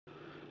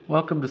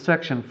Welcome to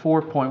section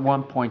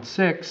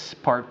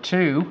 4.1.6, part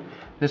 2.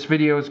 This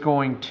video is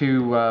going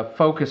to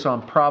focus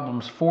on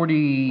problems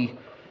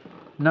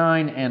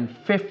 49 and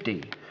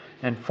 50.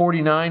 In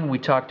 49 we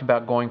talked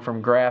about going from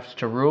graphs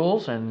to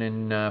rules, and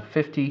in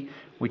 50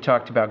 we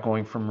talked about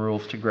going from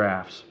rules to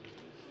graphs.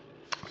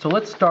 So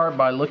let's start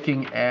by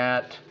looking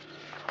at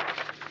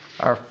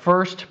our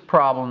first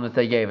problem that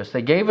they gave us.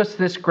 They gave us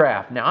this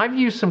graph. Now I've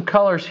used some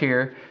colors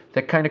here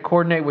that kind of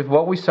coordinate with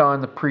what we saw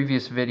in the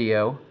previous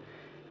video.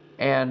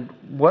 And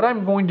what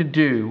I'm going to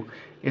do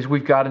is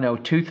we've got to know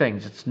two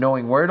things. It's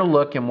knowing where to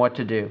look and what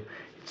to do.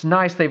 It's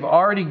nice, they've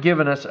already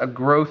given us a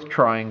growth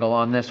triangle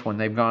on this one.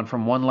 They've gone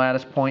from one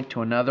lattice point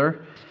to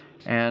another,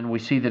 and we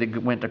see that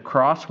it went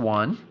across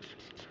 1.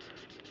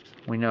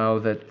 We know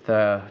that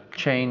the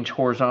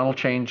horizontal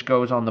change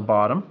goes on the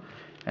bottom,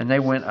 and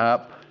they went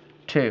up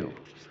 2.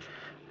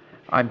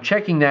 I'm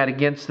checking that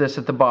against this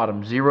at the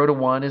bottom. 0 to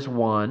 1 is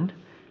 1,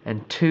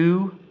 and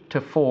 2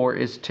 to 4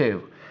 is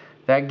 2.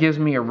 That gives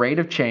me a rate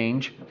of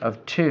change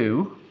of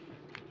 2,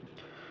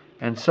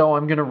 and so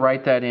I'm going to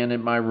write that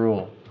in my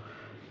rule.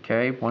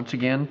 Okay, once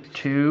again,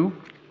 2.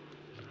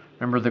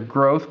 Remember, the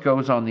growth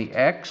goes on the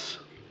x,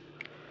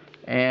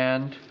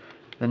 and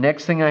the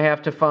next thing I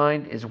have to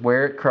find is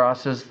where it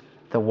crosses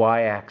the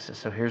y-axis.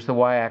 So here's the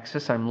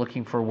y-axis. I'm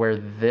looking for where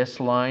this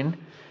line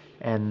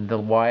and the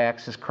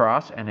y-axis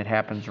cross, and it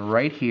happens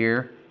right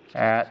here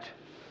at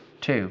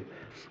 2.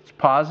 It's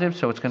positive,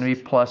 so it's going to be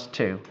plus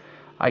 2.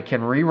 I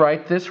can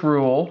rewrite this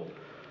rule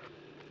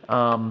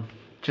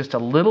just a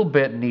little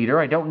bit neater.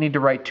 I don't need to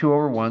write 2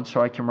 over 1,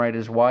 so I can write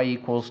as y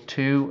equals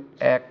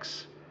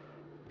 2x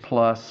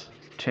plus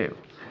 2.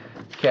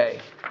 Okay.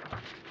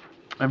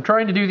 I'm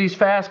trying to do these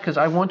fast because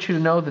I want you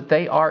to know that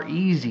they are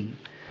easy.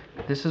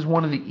 This is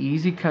one of the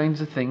easy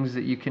kinds of things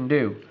that you can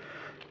do.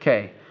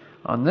 Okay.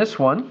 On this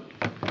one,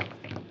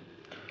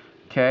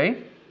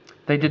 okay,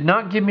 they did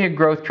not give me a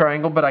growth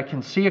triangle, but I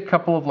can see a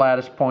couple of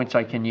lattice points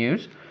I can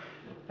use.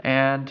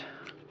 And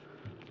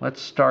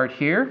let's start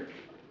here.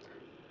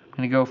 I'm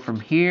going to go from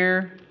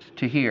here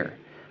to here.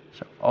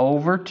 So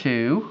over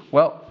 2,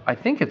 well, I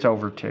think it's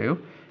over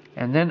 2,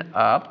 and then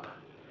up.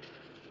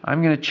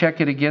 I'm going to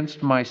check it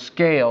against my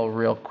scale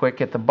real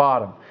quick at the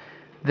bottom.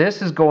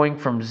 This is going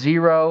from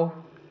 0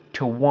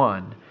 to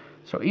 1.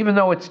 So even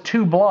though it's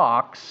 2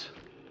 blocks,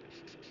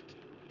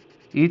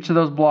 each of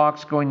those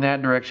blocks going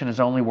that direction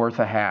is only worth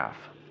a half.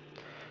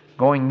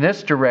 Going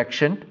this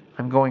direction,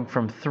 I'm going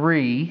from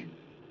 3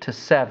 to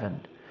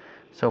 7.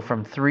 So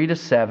from 3 to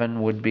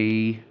 7 would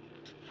be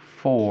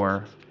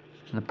 4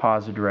 in the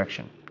positive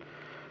direction.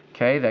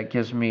 Okay, that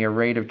gives me a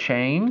rate of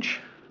change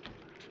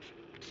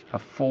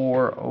of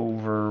 4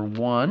 over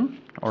 1,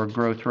 or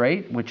growth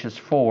rate, which is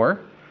 4. I'm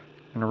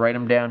going to write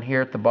them down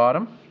here at the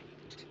bottom.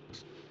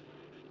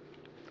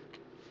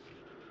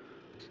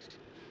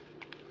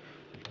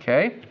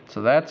 Okay,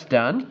 so that's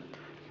done.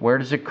 Where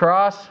does it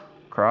cross?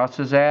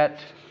 Crosses at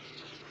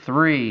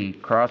 3.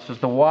 Crosses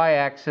the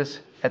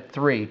y-axis at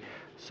 3.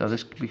 So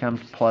this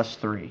becomes plus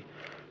 3. I'm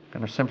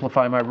going to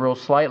simplify my rule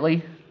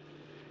slightly.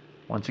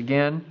 Once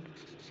again,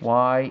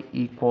 y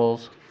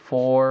equals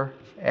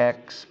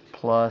 4x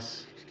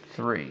plus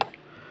 3.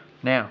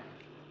 Now,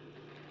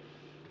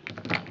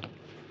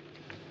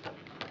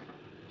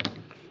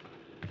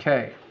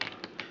 okay,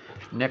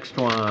 next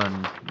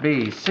one,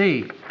 B,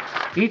 C.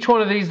 Each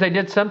one of these, they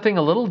did something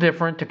a little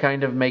different to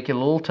kind of make it a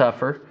little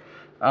tougher.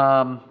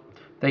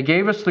 They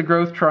gave us the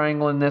growth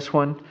triangle in this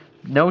one.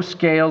 No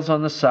scales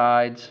on the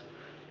sides.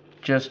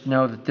 Just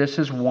know that this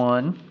is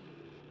 1.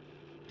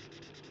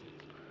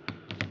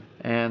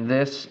 And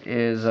this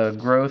is a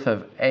growth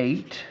of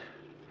 8.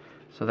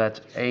 So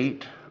that's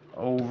 8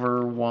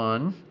 over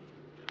 1.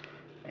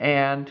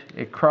 And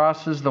it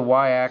crosses the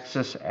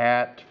y-axis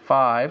at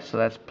 5. So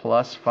that's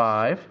plus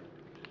 5.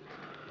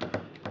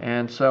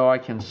 And so I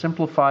can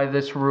simplify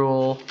this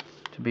rule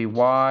to be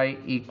y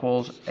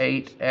equals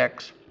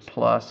 8x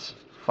plus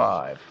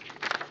 5.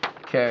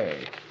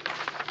 Okay.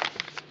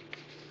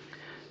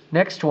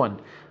 Next one.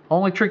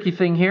 Only tricky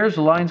thing here is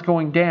the line's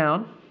going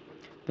down.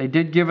 They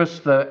did give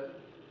us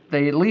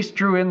they at least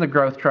drew in the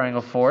growth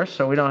triangle for us,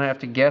 so we don't have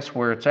to guess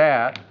where it's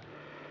at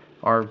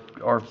or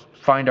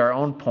find our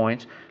own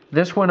points.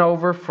 This went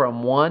over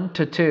from 1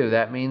 to 2.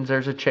 That means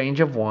there's a change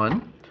of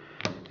 1.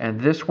 And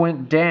this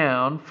went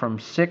down from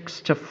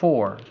 6 to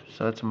 4.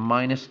 So that's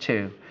minus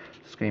 2.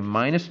 It's going to be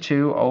minus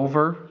 2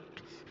 over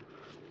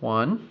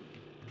 1.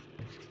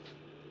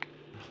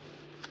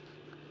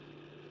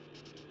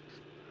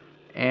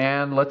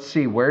 And let's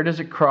see, where does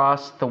it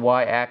cross the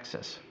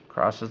y-axis?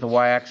 Crosses the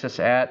y-axis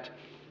at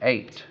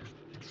 8.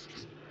 So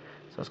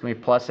it's going to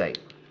be plus 8.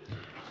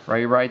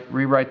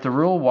 Rewrite the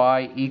rule,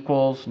 y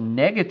equals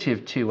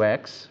negative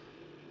 2x,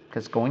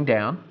 because it's going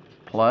down,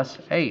 plus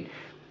 8.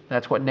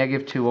 That's what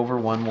negative 2 over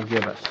 1 will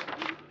give us.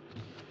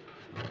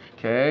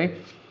 Okay.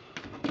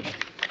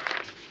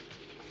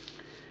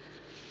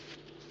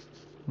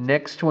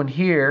 Next one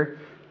here.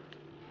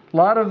 A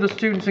lot of the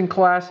students in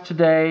class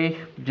today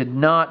did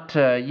not,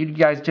 you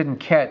guys didn't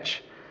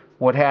catch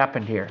what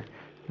happened here.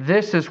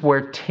 This is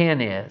where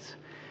 10 is.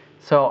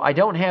 So I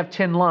don't have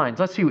 10 lines.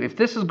 Let's see, if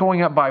this is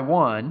going up by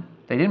 1,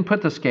 they didn't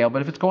put the scale,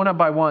 but if it's going up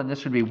by 1,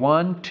 this would be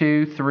 1,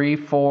 2, 3,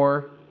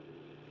 4,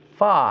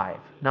 5,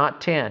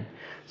 not 10.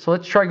 So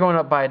let's try going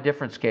up by a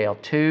different scale.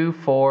 2,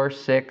 4,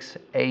 6,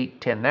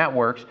 8, 10. That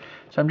works.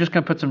 So I'm just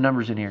going to put some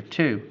numbers in here.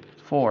 2,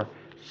 4,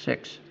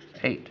 6,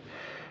 8.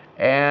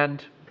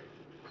 And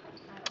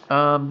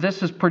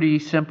this is pretty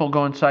simple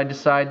going side to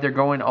side. They're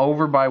going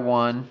over by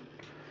 1.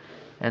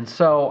 And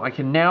so I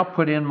can now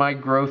put in my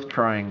growth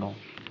triangle.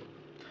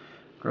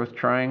 Growth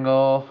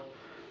triangle,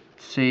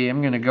 let's see,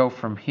 I'm going to go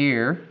from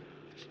here.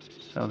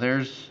 So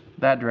there's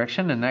that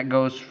direction, and that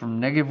goes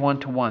from -1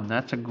 to 1.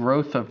 That's a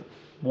growth of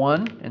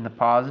 1 in the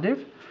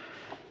positive.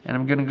 And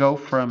I'm going to go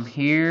from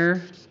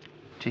here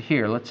to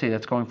here. Let's see,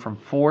 that's going from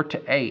 4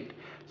 to 8.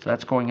 So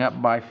that's going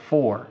up by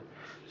 4.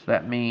 So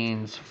that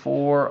means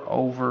 4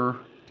 over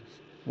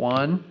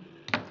 1.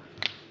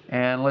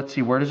 And let's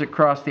see, where does it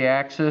cross the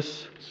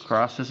axis?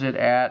 Crosses it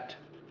at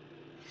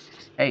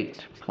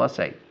 8, plus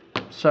 8.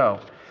 So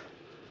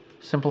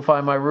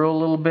simplify my rule a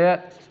little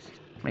bit,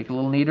 make it a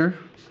little neater.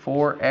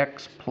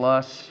 4x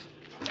plus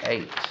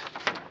 8.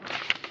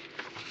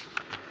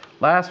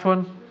 Last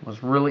one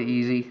was really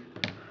easy.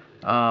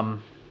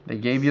 They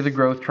gave you the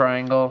growth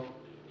triangle,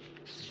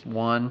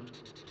 1.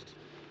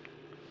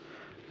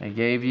 They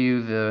gave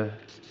you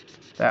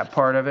that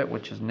part of it,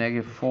 which is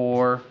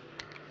 -4.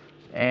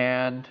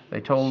 And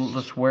they told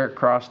us where it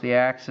crossed the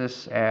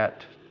axis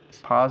at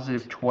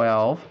positive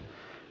 12.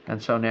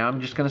 And so now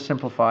I'm just going to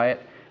simplify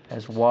it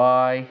as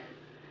y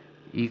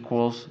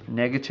equals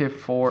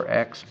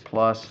 -4x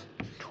plus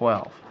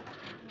 12.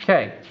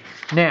 Okay,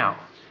 now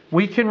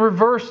we can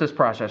reverse this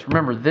process.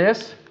 Remember,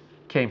 this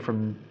came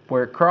from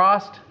where it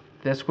crossed.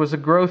 This was a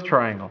growth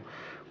triangle.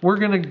 We're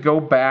going to go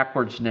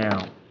backwards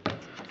now.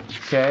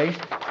 Okay,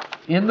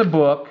 in the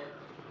book,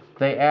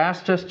 they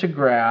asked us to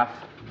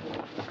graph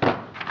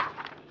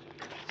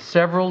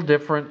several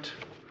different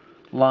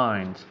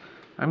lines.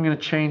 I'm going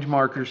to change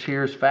markers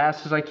here as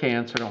fast as I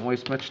can so I don't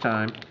waste much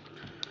time.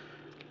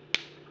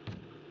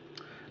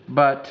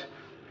 But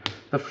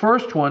the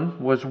first one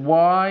was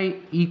y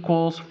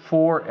equals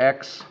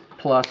 4x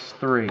plus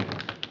 3.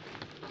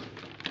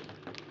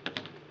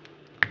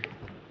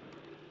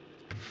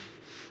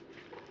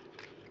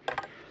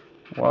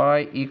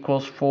 Y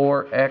equals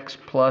 4x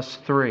plus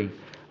 3.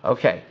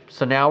 Okay,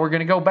 so now we're going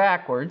to go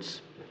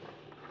backwards.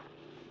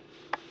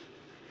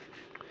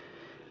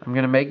 I'm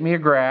going to make me a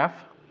graph.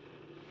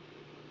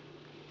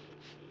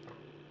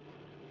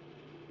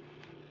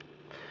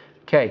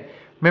 Okay,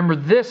 remember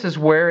this is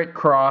where it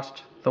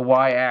crossed the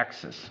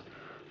y-axis.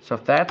 So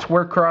if that's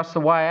where it crossed the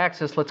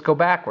y-axis, let's go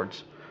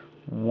backwards.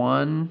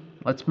 1,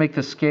 let's make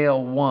the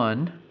scale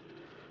 1.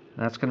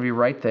 That's going to be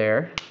right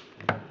there.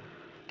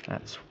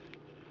 That's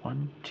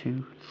 1,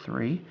 2,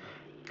 3.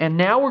 And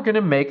now we're going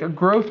to make a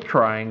growth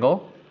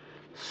triangle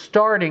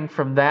starting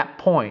from that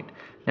point.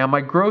 Now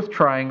my growth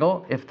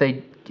triangle, if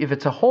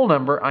it's a whole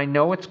number, I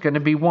know it's going to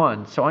be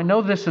 1. So I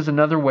know this is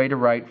another way to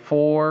write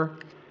 4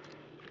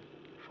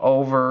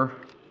 over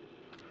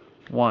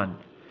 1.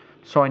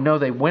 So I know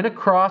they went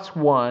across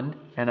 1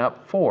 and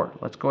up 4.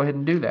 Let's go ahead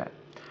and do that.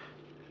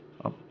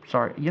 Oh,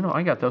 sorry. You know,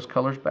 I got those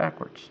colors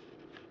backwards.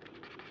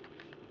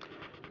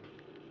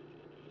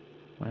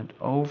 Went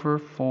over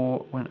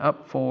 4, went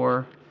up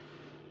 4,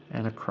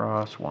 and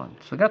across 1.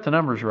 So I got the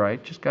numbers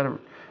right. Just got to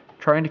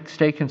trying to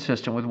stay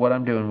consistent with what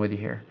I'm doing with you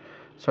here.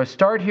 So I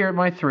start here at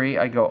my 3.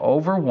 I go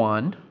over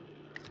 1,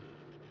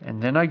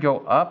 and then I go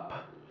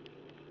up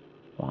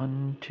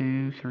 1,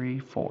 2, 3,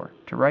 4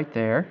 to right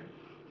there.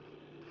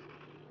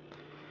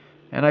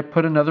 And I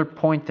put another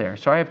point there.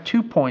 So I have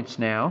 2 points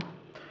now.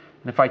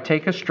 And if I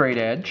take a straight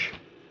edge,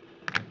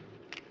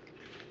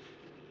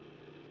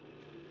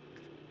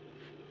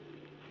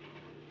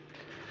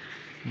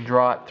 and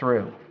draw it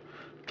through.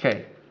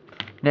 Okay,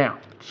 now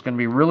it's going to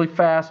be really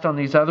fast on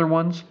these other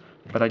ones,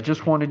 but I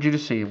just wanted you to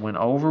see it went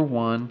over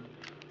 1,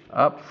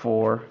 up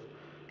 4.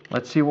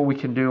 Let's see what we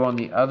can do on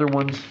the other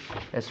ones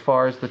as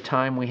far as the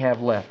time we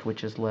have left,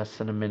 which is less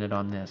than a minute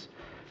on this.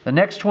 The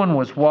next one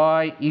was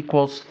y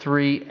equals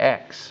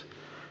 3x.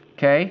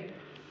 Okay,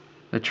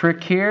 the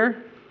trick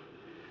here,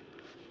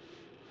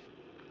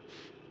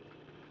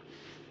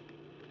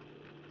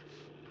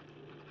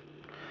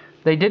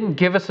 they didn't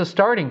give us a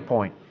starting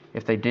point.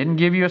 If they didn't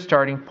give you a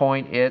starting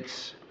point,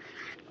 it's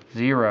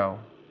 0,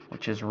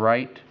 which is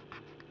right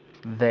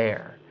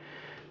there.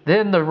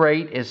 Then the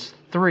rate is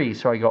 3,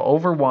 so I go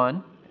over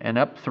 1 and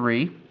up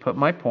 3, put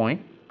my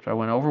point. So I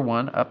went over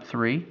 1, up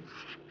 3,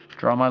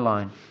 draw my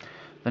line.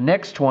 The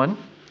next one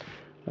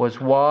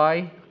was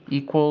y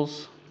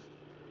equals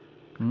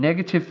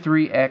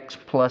 -3x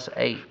plus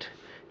 8.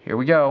 Here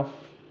we go.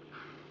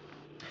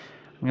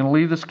 I'm going to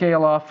leave the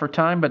scale off for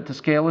time, but the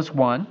scale is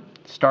 1.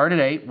 Start at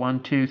 8. 1,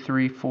 2,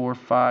 3, 4,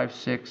 5,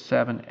 6,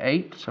 7,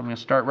 8. So I'm going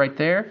to start right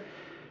there.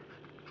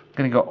 I'm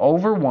going to go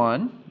over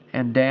 1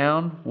 and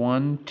down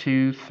 1,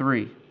 2,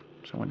 3.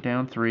 So I went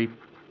down 3.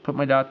 Put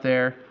my dot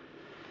there.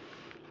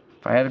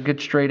 If I had a good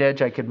straight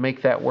edge, I could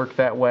make that work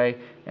that way.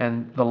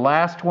 And the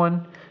last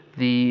one,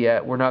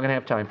 we're not going to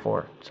have time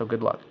for. So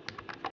good luck.